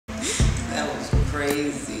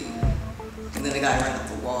crazy. And then the guy ran up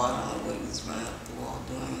the wall. I don't know what he was running up the wall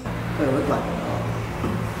doing. But it looked like a dog.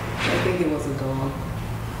 I think it was a dog.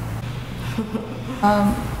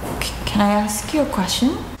 Can I ask you a question?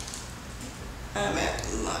 I'm at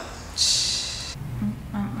lunch.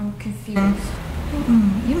 I'm confused.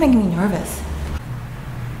 You're making me nervous.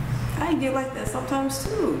 I get like that sometimes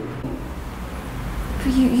too.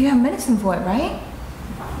 But you have medicine for it, right?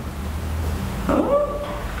 Huh?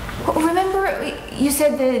 Remember you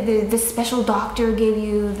said the special doctor gave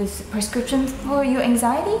you this prescription for your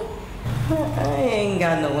anxiety? I ain't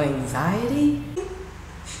got no anxiety.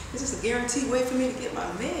 It's just a guaranteed way for me to get my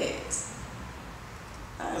meds.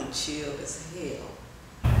 I'm chill as hell.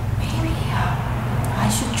 Maybe I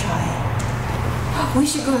should try it. We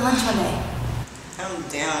should go to lunch one day. I'm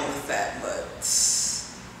down with that, but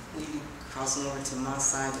you crossing over to my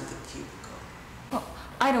side of the cubicle. Well,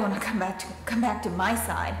 I don't want to come back to my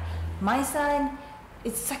side. My side,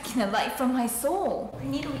 it's sucking the life from my soul. I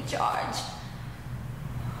need to recharge.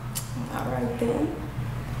 All right then.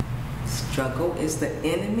 Struggle is the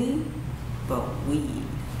enemy, but weed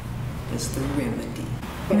is the remedy.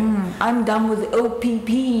 I'm done with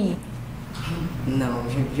OPP. No,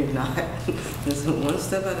 you're not. Just one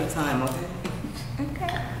step at a time, okay?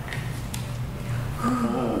 Okay.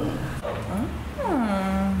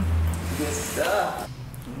 Good stuff.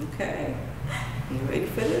 Okay. You ready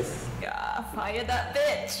for this? Yeah, fire that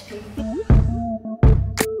bitch.